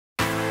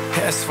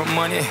Ask for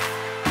money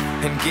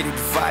and get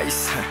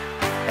advice.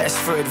 Ask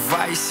for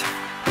advice,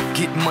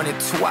 get money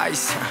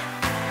twice.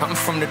 I'm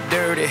from the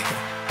dirty,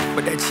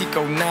 but that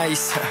Chico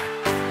nice.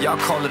 Y'all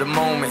call it a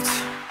moment,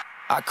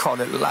 I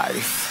call it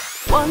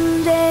life.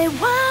 One day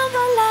while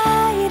the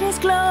light is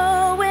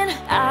glowing,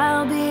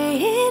 I'll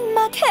be in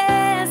my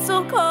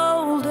castle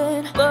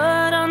golden.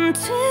 But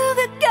until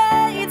the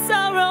gates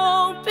are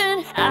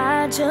open,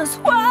 I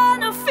just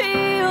wanna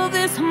feel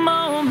this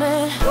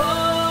moment.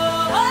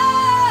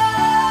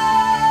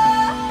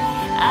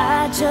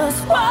 I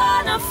just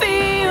wanna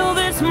feel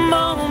this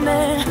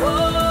moment.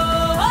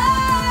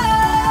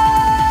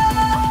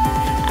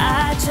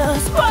 I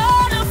just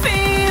wanna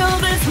feel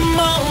this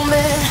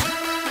moment.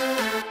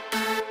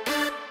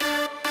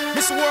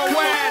 Miss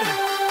Worldwide,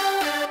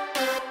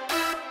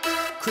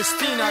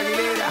 Christina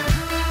Aguilera.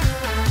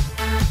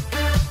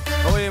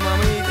 Oye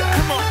mamita,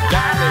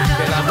 dale,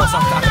 que la cosa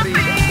está arriba.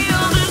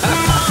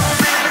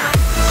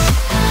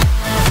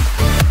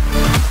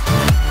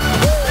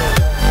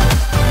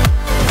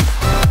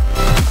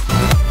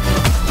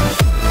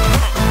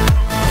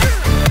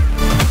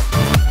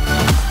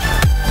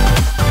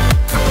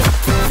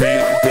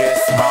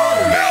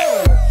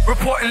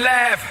 Reporting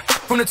live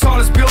from the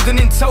tallest building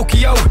in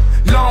Tokyo.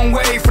 Long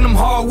way from them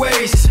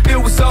hallways,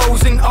 filled with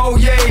O's and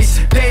O's.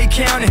 They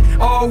counting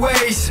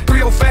always,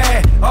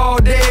 305 all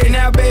day.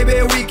 Now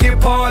baby we can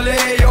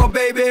parlay, oh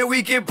baby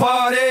we can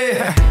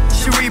party.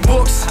 She read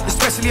books,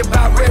 especially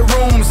about red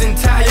rooms and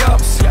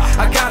tie-ups.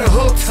 I got her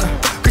hooked,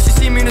 cause she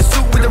see me in a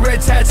suit with the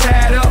red tie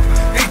tied up.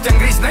 Ethan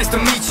Gris, nice to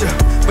meet you,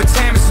 but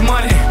time is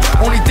money.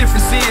 Only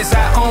difference is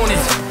I own it.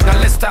 Now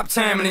let's stop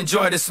time and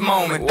enjoy this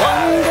moment. One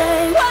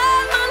day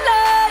while my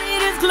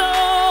light is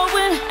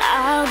glowing,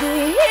 I'll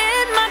be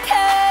in my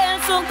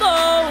castle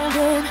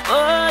golden.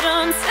 But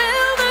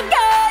until the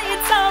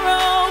gates are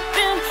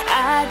open,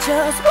 I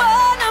just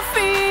wanna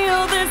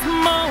feel this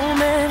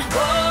moment.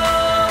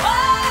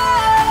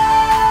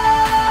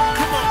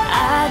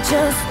 I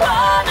just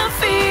wanna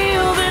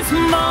feel this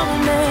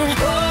moment.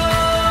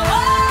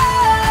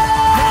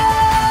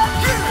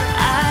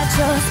 I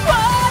just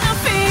wanna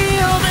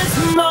feel this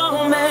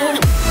moment.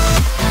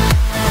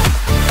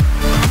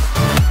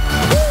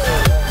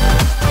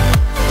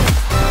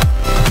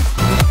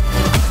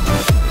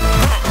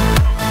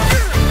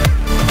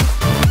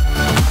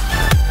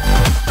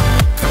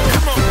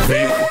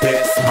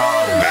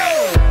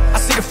 I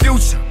see the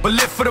future, but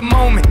live for the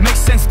moment. Makes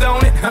sense,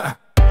 don't it?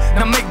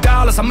 Now make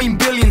dollars, I mean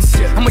billions.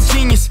 I'm a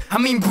genius, I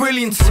mean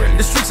brilliance.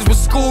 The streets is what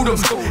schooled them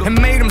and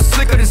made them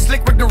slicker than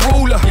Slick Rick the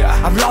ruler.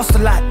 I've lost a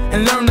lot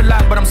and learned a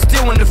lot, but I'm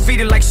still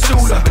undefeated like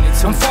Shooter.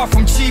 I'm far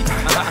from cheap,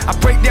 I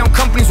break down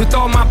companies with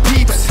all my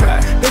peeps.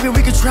 Baby,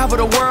 we can travel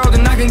the world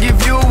and I can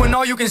give you and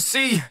all you can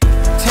see.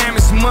 Time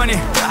is money,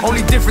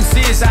 only difference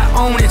is I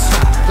own it.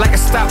 Like a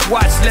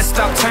stopwatch, let's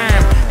stop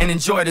time and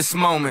enjoy this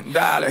moment,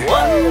 darling.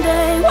 One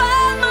day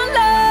while my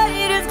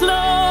light is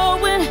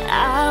glowing,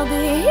 I'll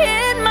be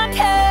in my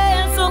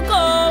castle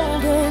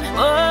golden.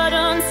 But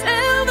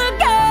until the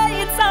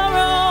gates are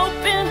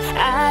open,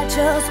 I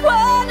just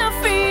wanna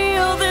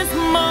feel this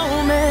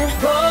moment.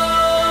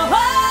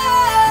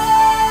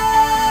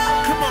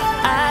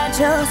 I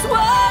just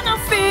wanna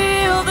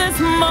feel this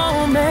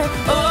moment.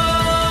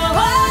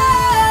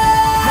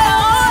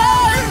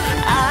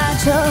 I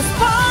just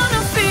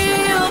wanna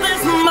feel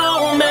this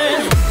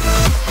moment.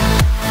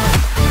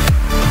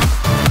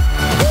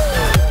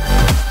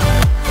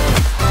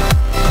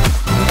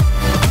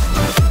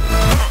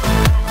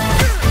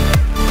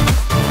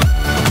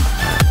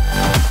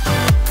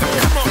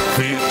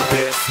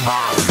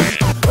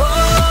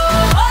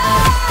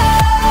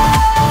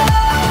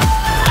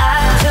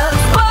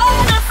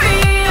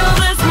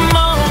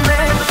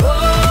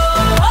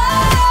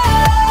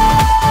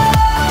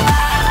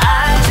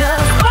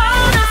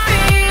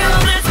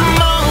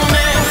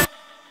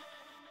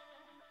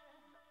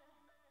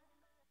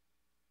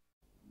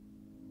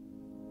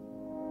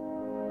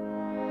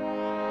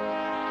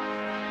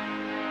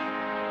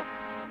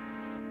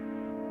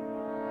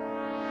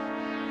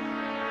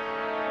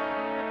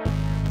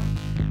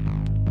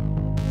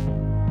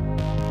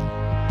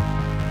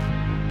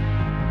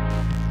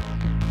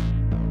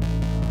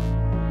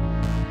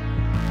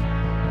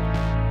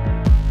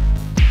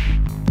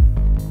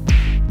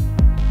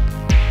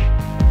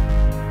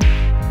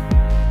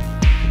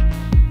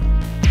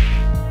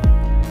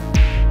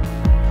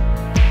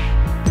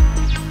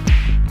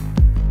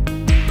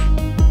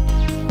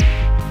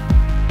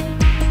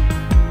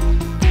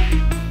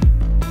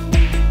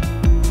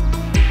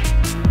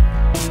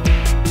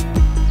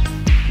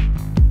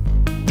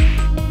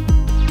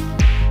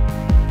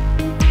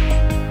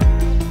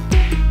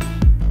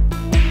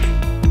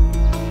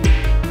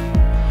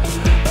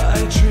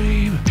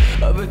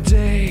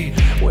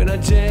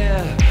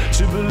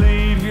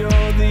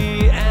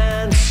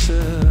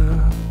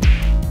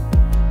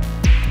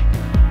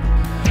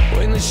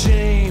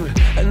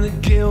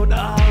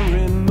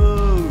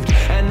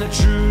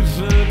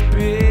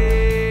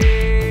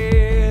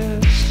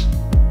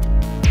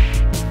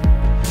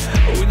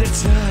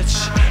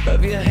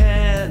 of your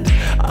hand,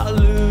 I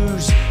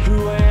lose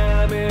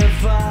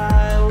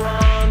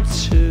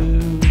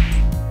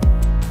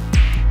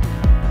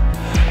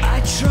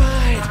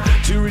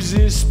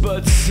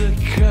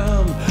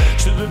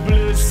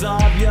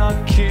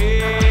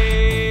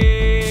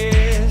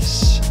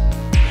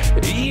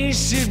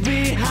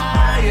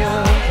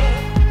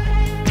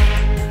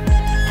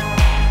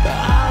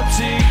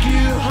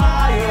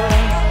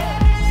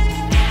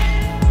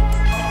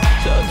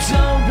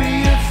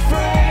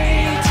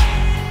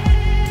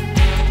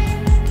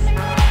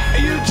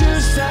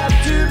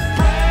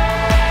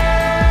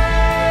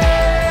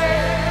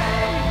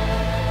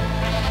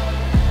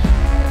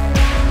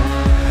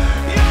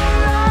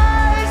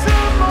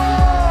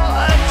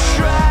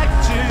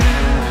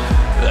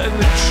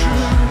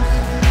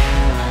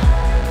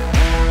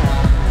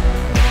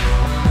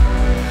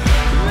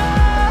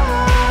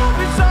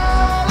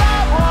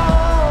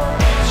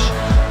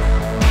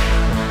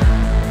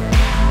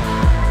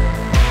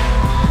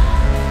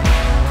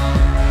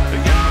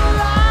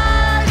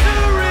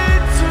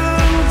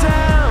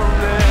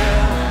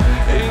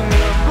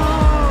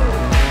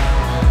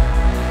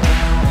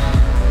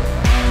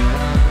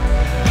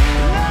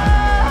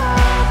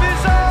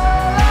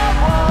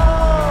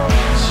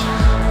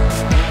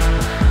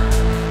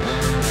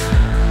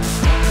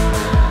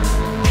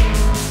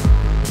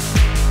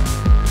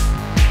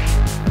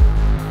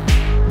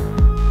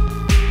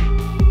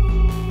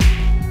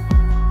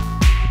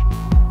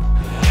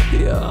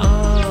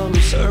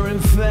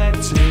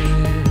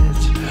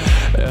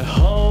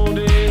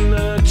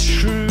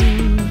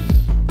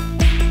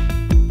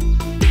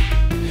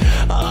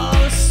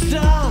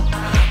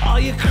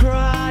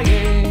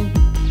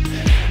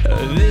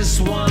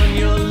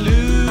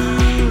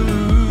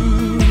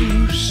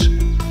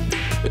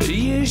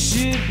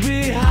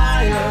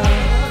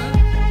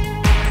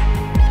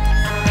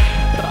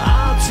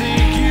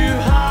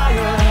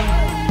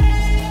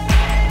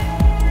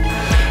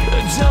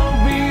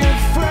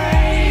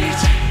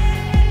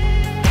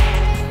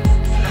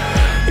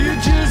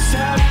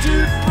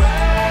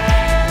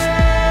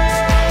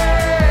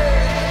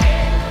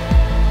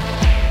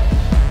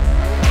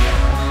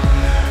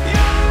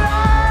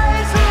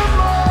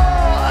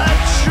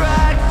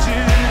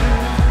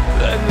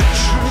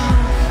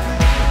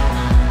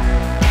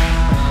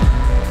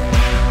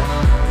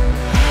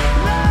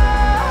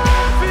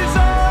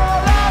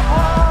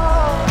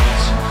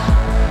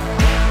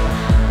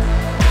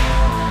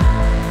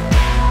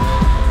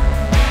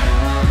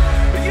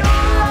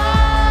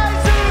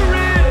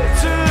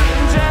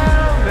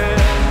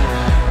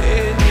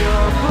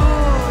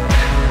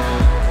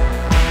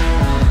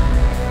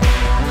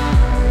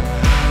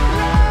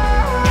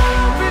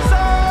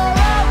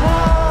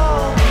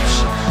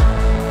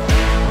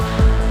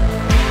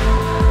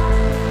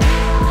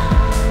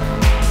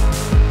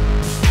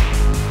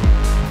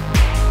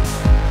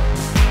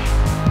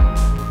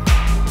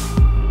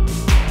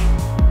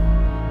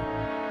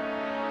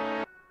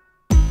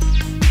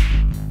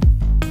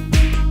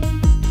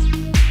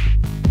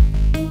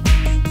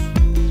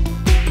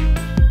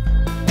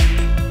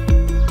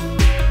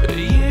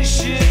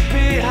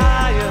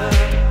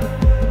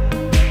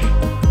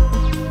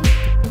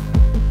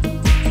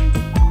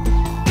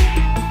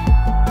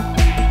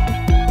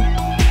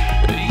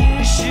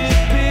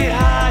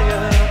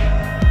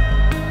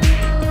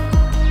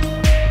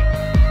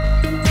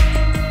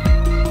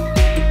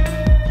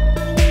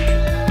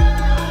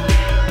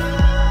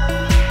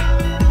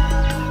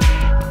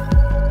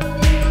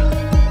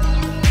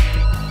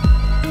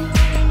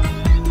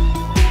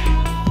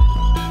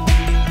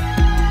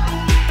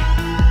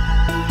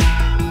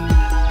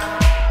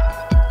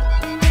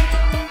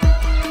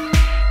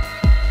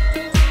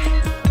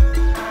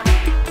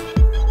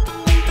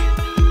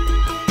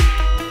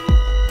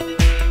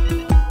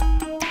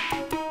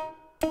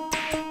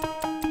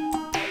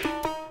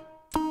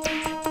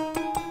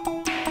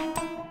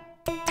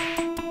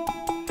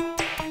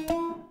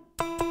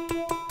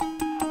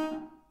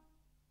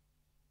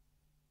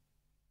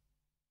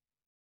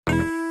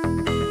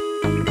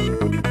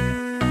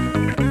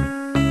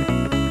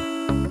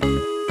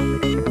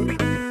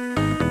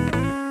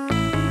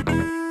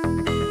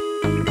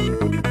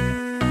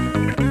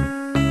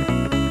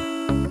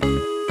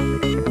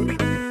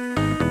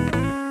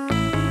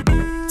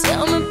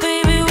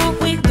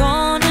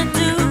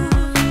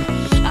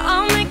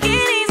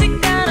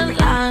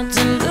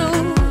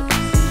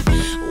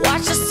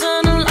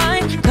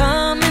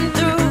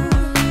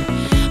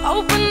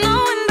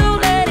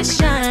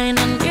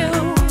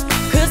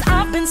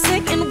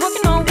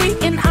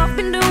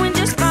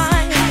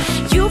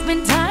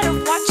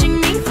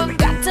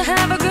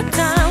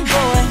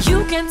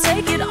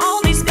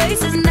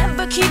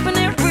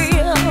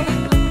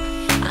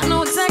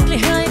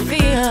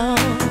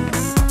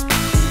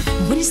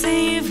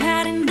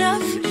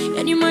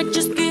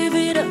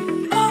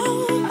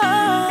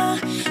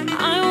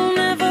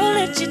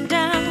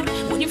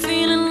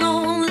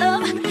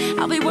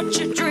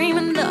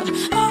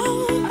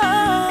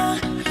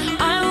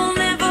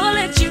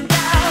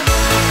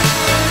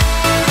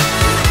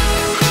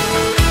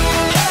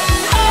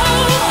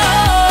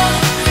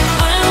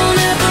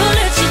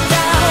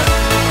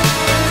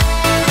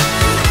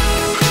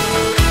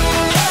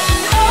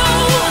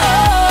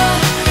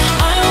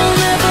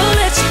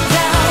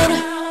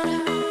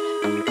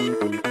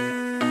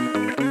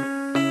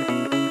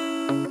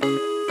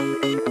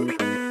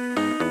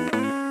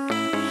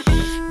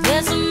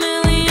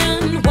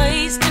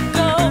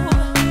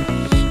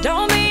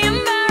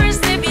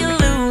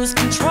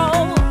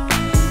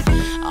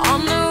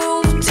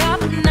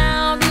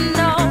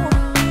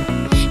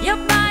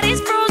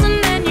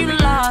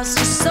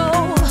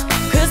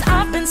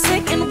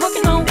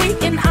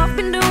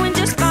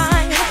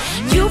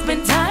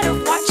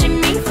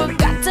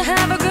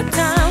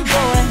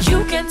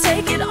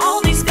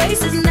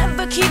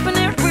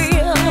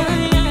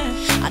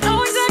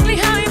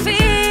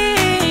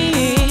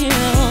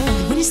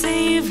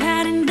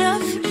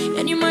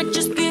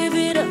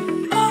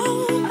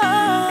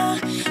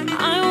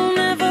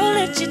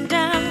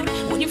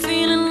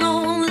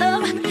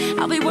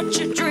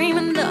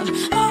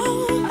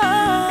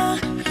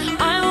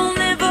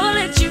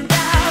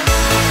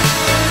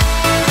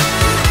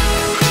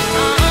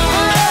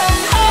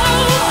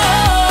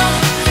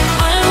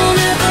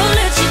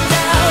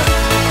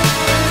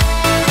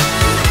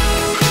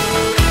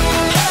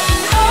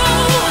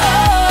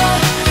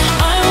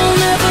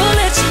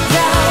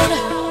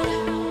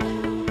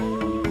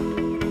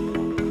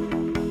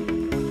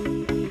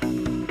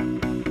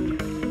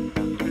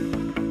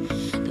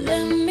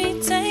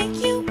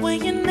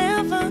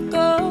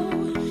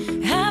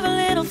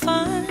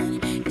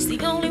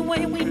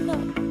way we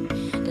look.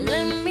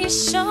 Let me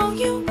show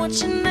you what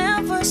you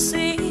never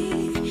see.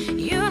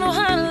 You know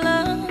how to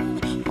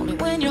love only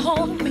when you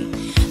hold me.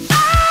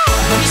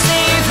 When you say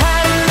you've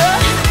had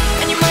enough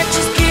and you might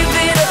just give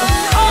it up.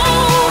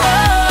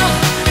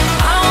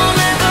 I'll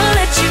never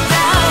let you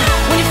down.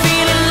 When you're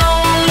feeling low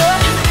on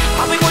love,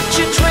 I'll be what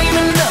you're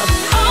dreaming of.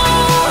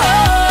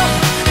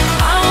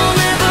 I'll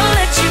never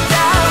let you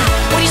down.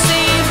 When you say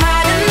you've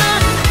had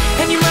enough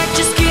and you might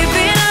just give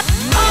it up.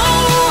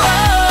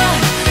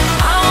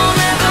 I'll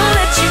never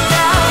let you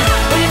down.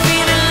 When you're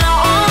feeling low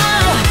on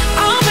love,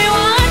 I'll be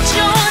what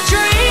you're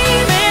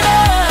dreaming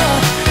of.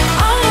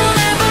 I'll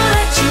never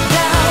let you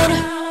down.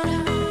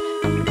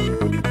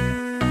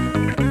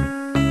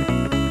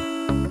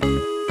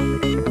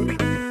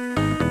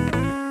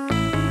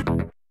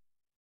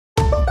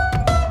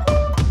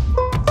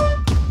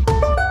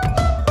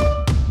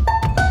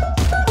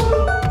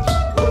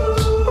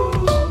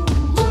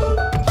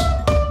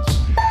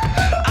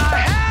 I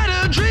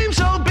had a dream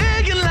so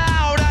big and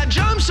loud. I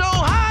jumped so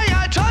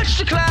high, I touched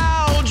the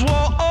clouds.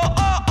 Whoa, oh,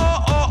 oh,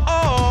 oh, oh,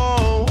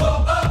 oh.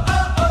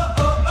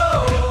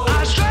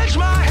 I stretched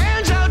my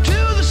hands out to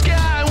the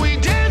sky. We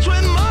danced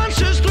with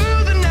monsters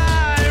through the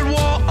night.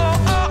 Whoa,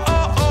 oh, oh,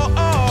 oh, oh,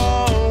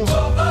 oh.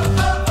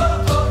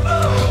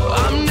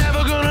 I'm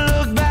never gonna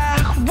look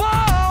back.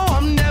 Whoa,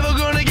 I'm never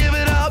gonna give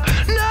it up.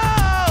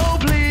 No,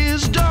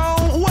 please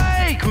don't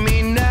wake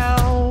me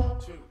now.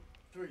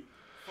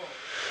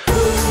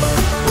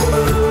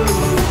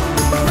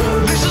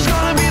 This is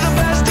gonna be the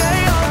best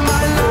day of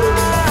my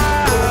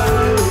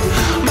life.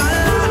 My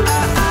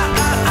life.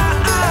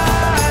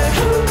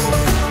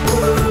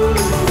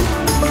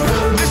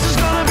 This is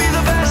gonna be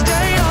the best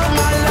day of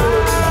my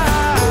life.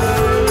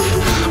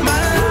 My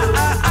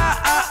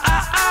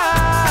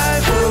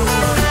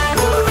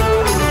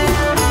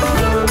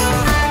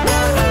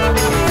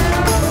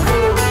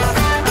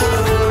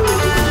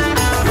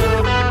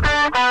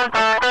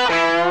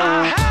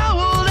I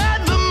howled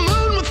at the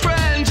moon with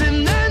friends,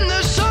 and then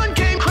the sun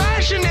came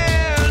crashing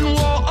in.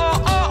 Whoa,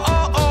 oh, oh,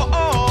 oh, oh,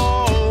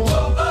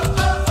 oh.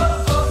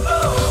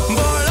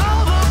 But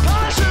all the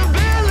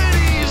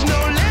possibilities, no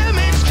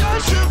limits,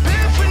 just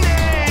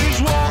epiphanies.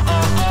 Whoa,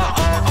 oh,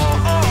 oh, oh,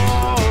 oh, oh.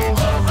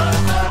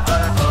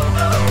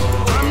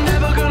 I'm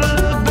never gonna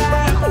look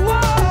back.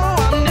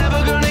 Whoa, I'm never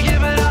gonna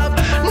give it up.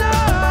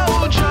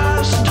 No,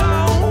 just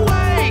don't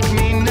wake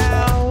me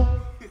now.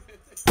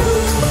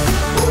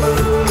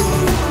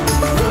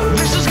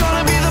 This is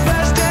gonna be the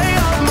best day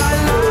of my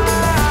life.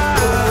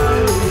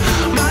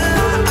 My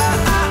life.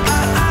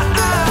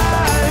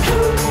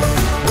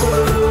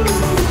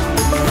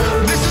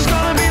 This is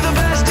gonna be the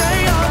best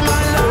day of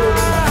my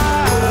life.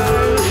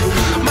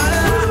 My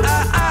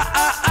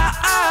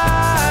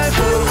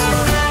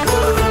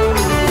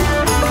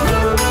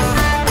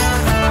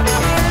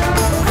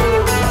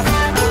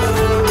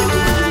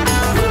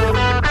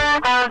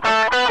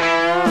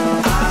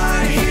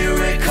I hear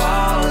it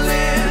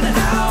calling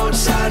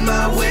outside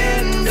my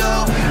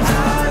window.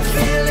 I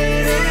feel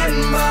it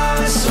in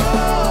my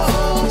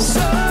soul.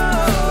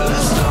 The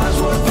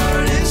stars were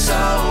burning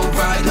so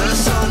bright. The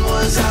sun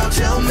was out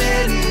till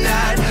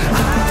midnight.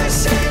 I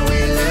say we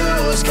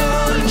lose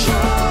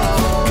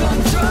control.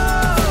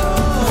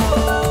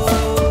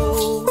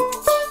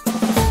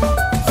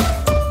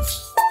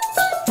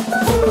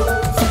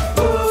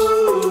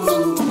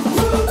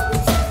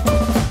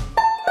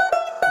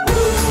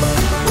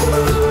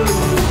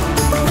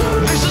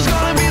 This is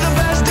gonna be the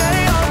best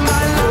day of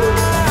my life.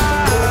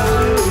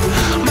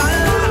 My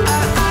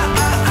life.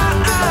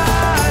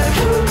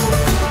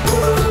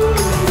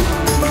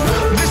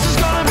 This is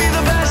gonna be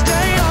the best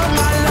day of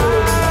my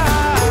life.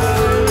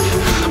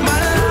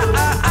 My life.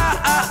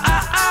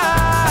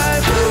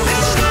 This is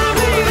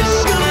gonna be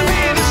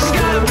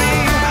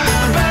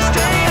the best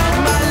day of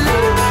my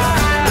life.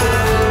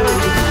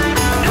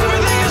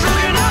 Everything is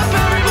looking up,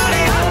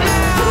 everybody up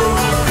now.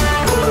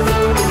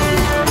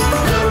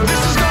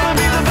 This is gonna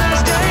be the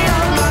best day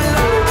of my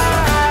life.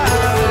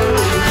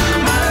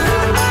 My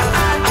life.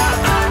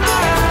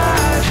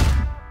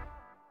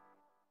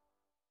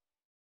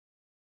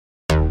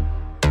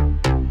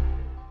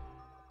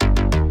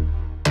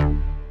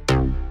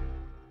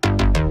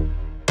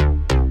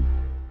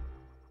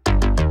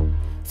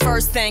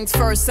 First things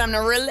first, I'm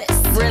the realest.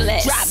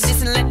 Drop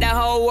this and let the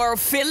whole world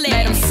feel it.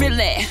 Let them feel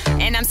it.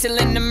 And I'm still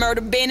in the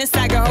murder business.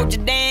 I can hold you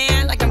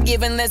down like I'm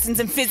giving lessons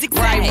in physics.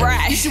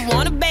 Right. You should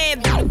want a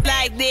bad bitch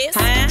like this.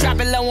 Drop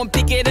it low and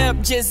pick it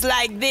up just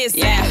like this.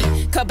 Yeah.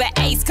 Cup of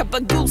Ace, cup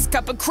of Goose,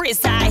 cup of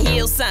Chris. High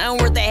heels, something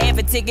worth a half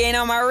a ticket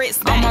on my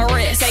wrist.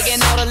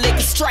 Taking all the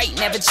liquor straight,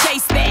 never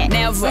chase that.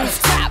 Never.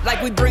 Rooftop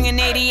like we bringing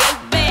 88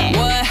 back.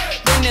 What?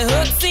 Bring the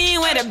hooks in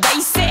where the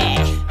bass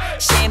at.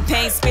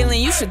 Champagne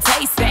spilling, you should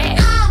taste that.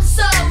 I'm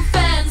so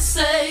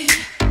fancy.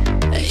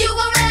 You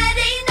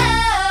already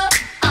know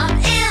I'm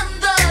in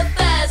the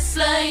fast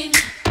lane.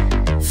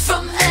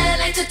 From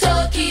LA to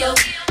Tokyo,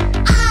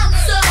 I'm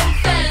so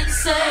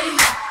fancy.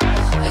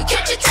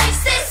 Can't you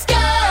taste this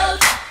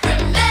gold?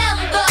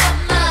 Remember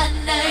my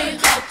name,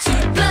 how to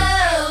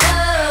blow.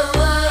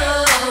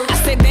 I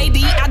said, baby,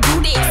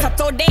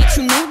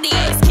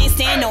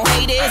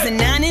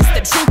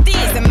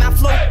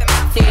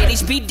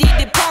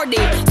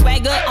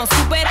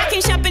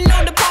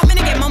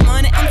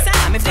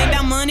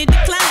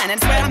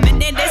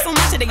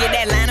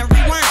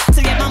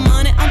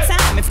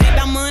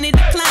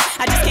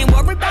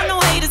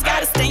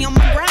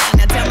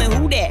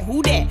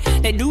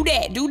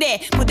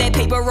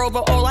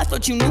 overall, I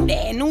thought you knew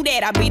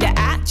that I'd be the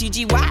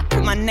I-G-G-Y,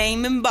 put my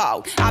name in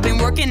bold. I've been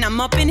working, I'm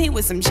up in here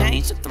with some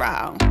change to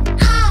throw.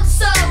 I'm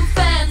so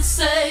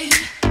fancy,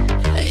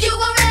 you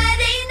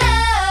already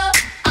know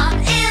I'm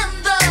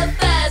in the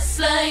fast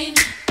lane.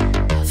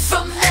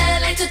 From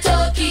LA to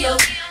Tokyo,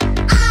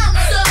 I'm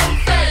so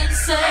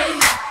fancy.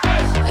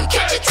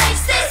 Can't you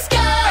taste this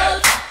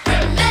gold?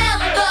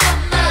 Remember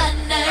my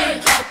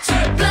name, how to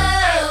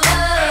blow.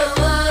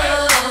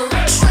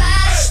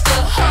 Trash the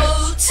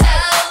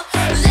hotel,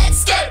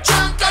 let's get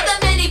drunk on the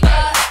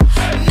minibar.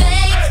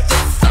 Make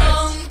the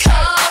phone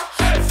call,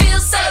 feel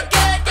so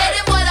good,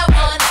 getting what I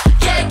want.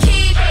 Yeah,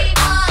 keep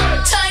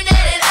on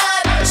turning it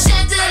up.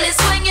 Chandelier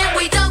swinging,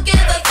 we don't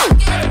give a fuck.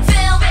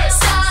 Film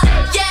star,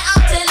 yeah,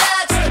 I'm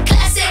deluxe.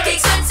 Classic,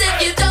 expensive,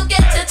 you don't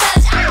get to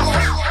touch.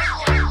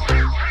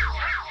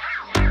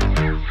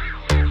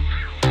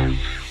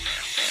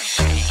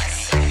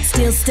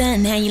 Still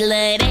stunned how you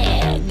love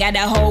that. Got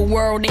the whole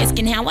world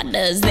asking how I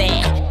does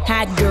that.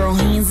 Hot girl,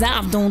 hands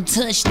off, don't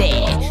touch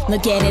that.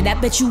 Look at it, I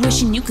bet you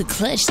wishing you could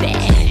clutch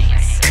that.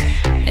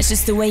 That's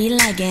just the way you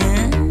like it,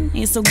 huh?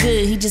 It's so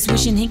good, he just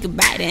wishing he could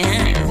bite it,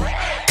 huh?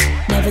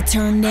 Never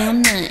turn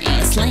down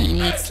nothing, slaying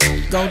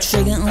it. Gold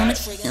trigger on it,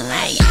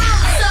 like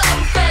I'm so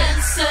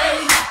fancy,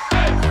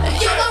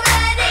 you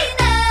already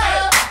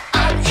know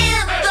I'm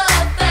in the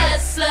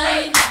fast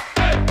lane.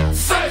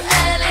 From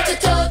LA to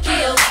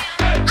Tokyo,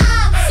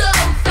 I'm so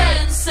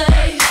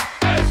fancy.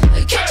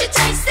 Can't you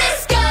taste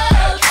this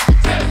gold?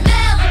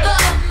 Remember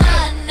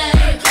my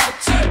name, how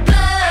to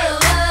blow.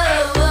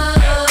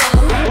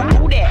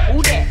 Who that?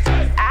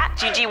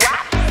 I-G-G-Y.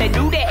 Say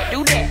do that.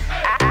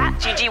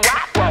 I-G-G-Y.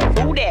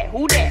 Who that?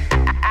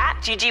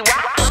 I-G-G-Y.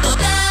 Who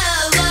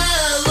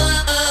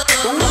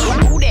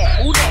that?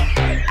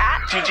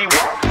 I-G-G-Y.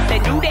 Say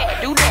do that.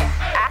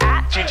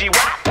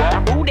 I-G-G-Y.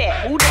 Who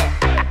that?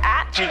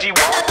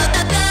 I-G-G-Y.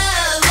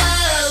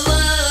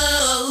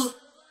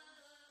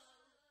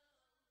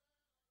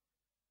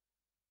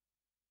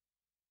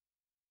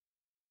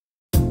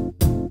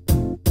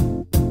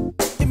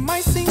 It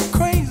might seem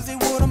crazy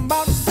what I'm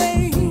about to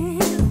say.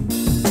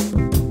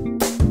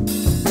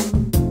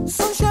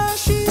 Sunshine,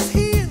 she's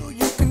here,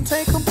 you can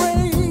take a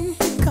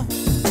break.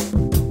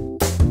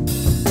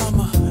 I'm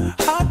a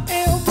hot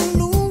air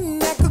balloon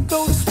that could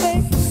go to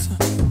space.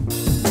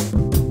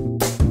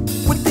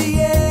 With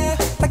the air,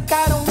 like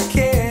I don't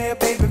care,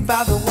 baby,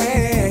 by the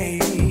way.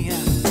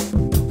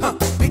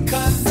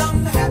 Because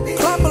I'm happy.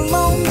 Clap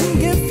along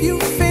if you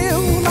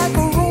feel like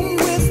a room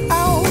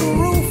without a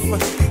roof.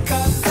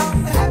 Because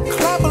I'm happy.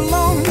 Clap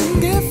along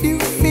if you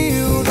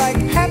feel like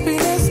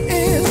happiness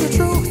is the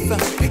truth.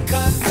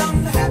 Because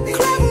I'm happy.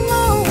 Clap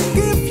along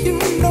if you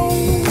know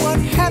what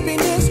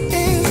happiness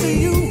is to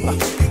you.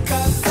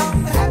 Because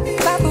I'm happy.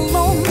 Clap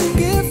along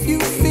if you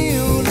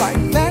feel like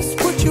that's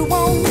what you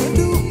want to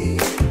do.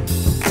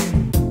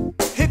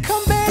 Here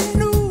come bad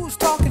news,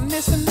 talking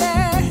this and that.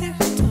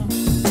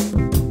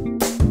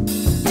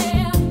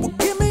 Well,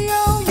 give me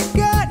all you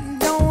got and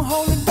don't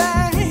hold it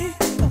back.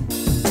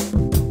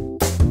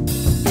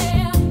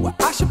 Well,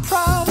 I should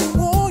probably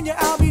warn you,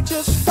 I'll be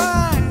just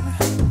fine.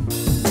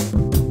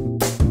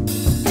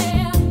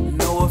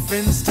 No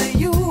offense to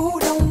you,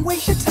 don't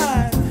waste your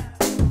time.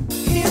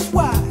 Here's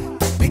why.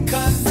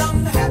 Because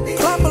I'm happy.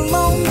 Clap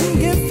along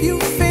if you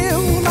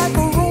feel like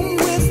a room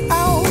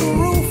without a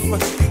roof.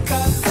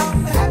 Because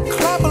I'm happy.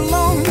 Clap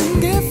along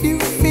if you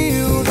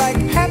feel like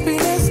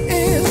happiness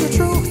is the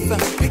truth.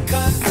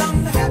 Because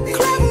I'm happy.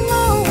 Clap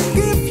along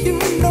if you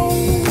know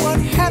what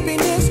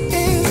happiness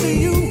is to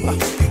you.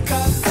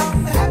 Because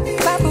I'm happy.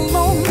 Clap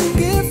along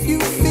if you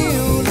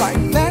feel like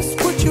that's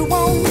what you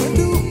want to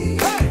do.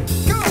 Hey,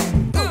 go,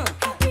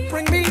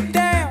 bring me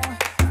down.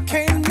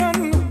 Can't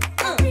none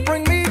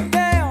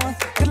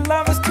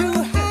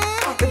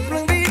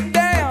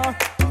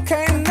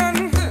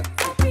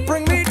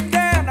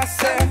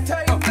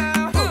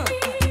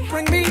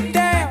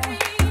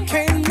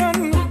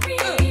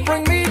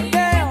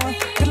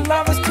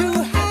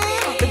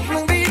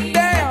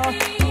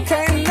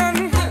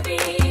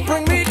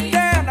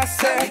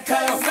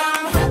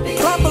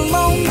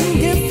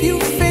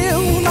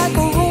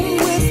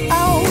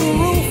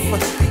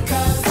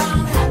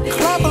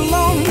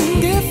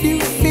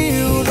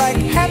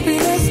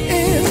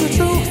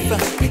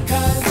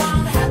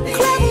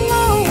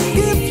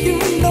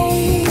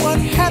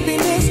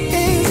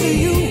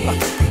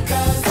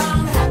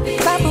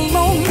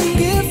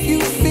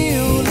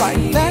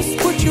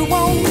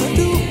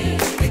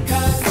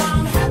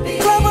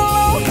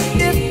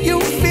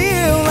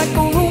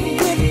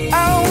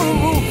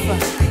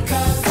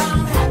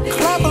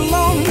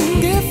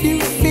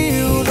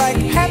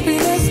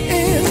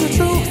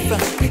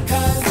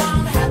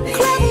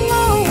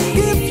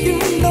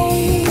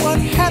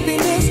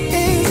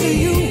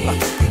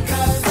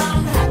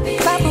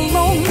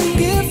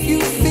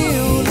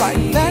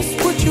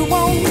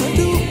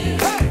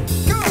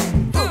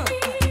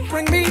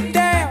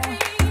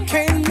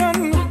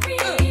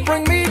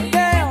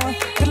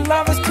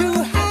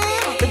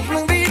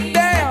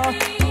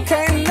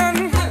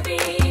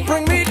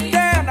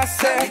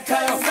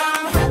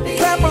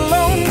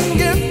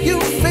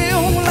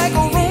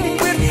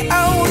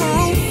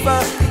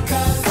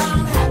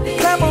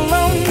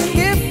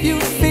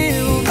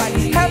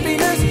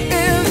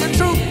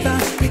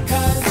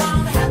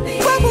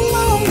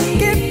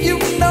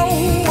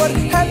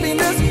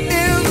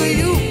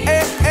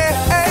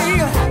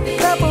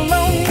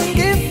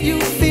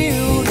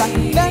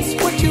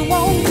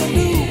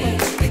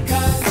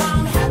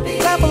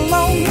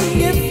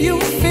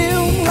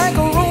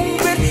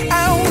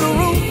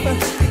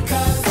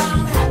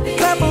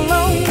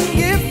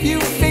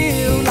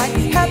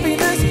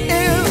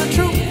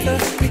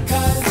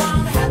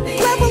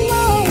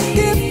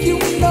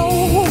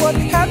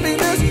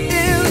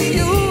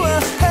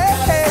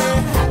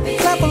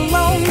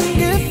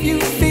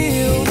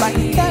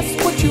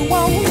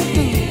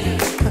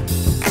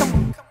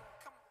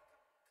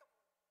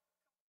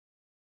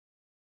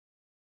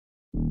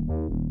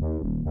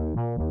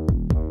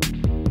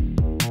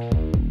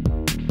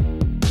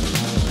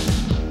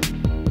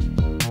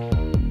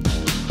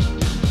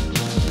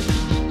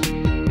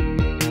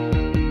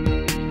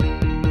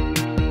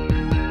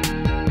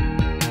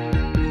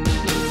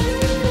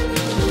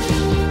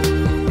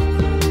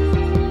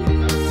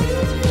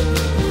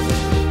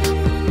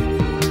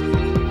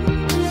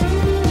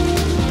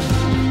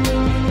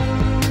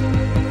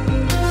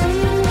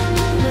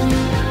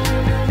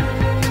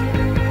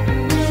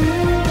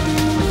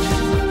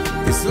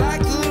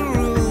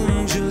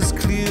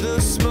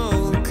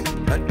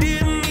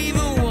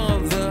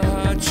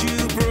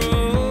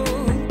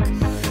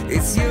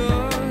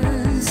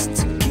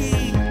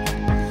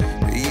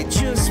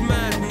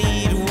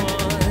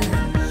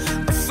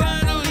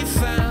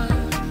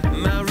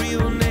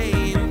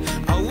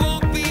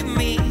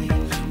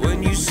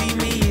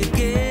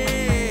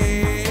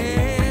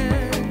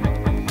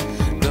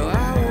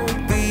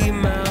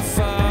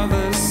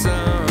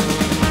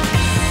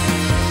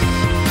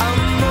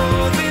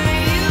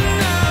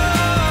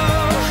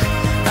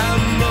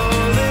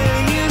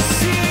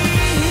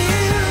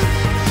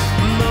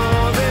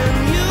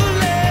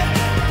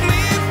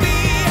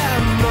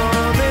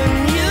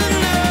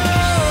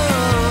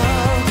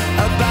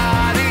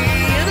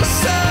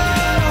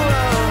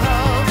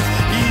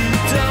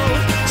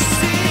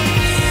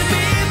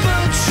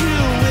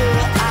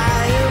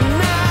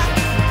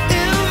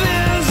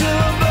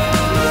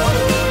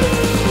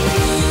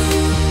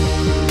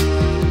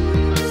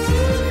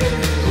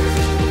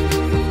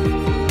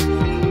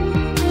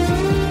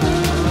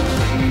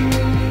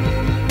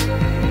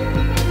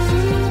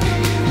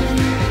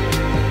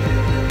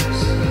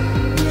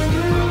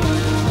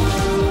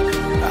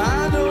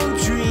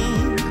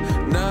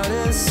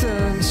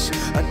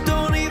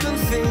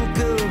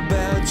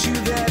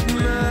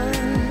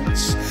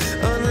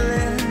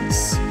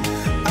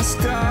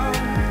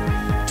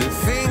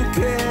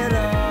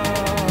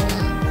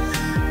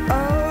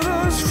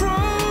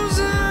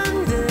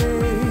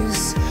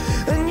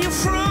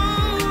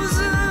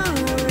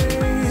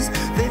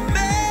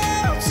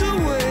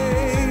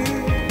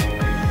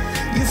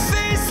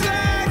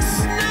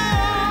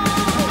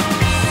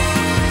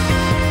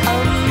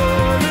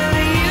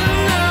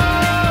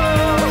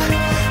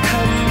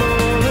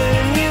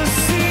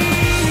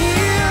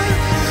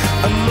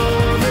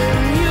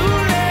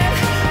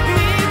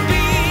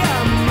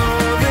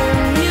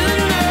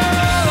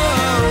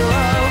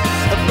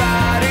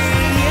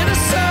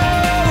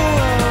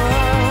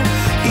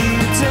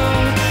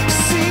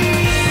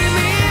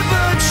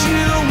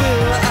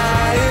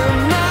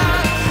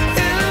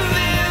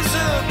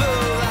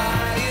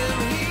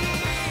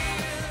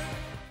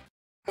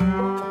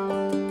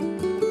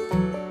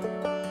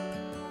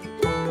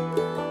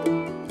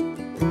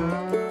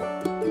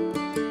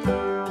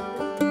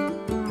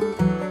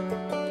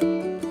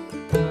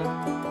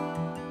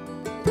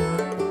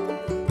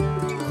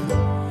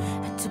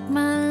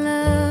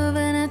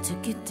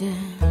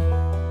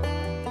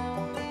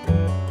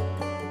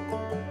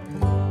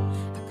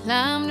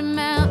Climbed a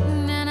mountain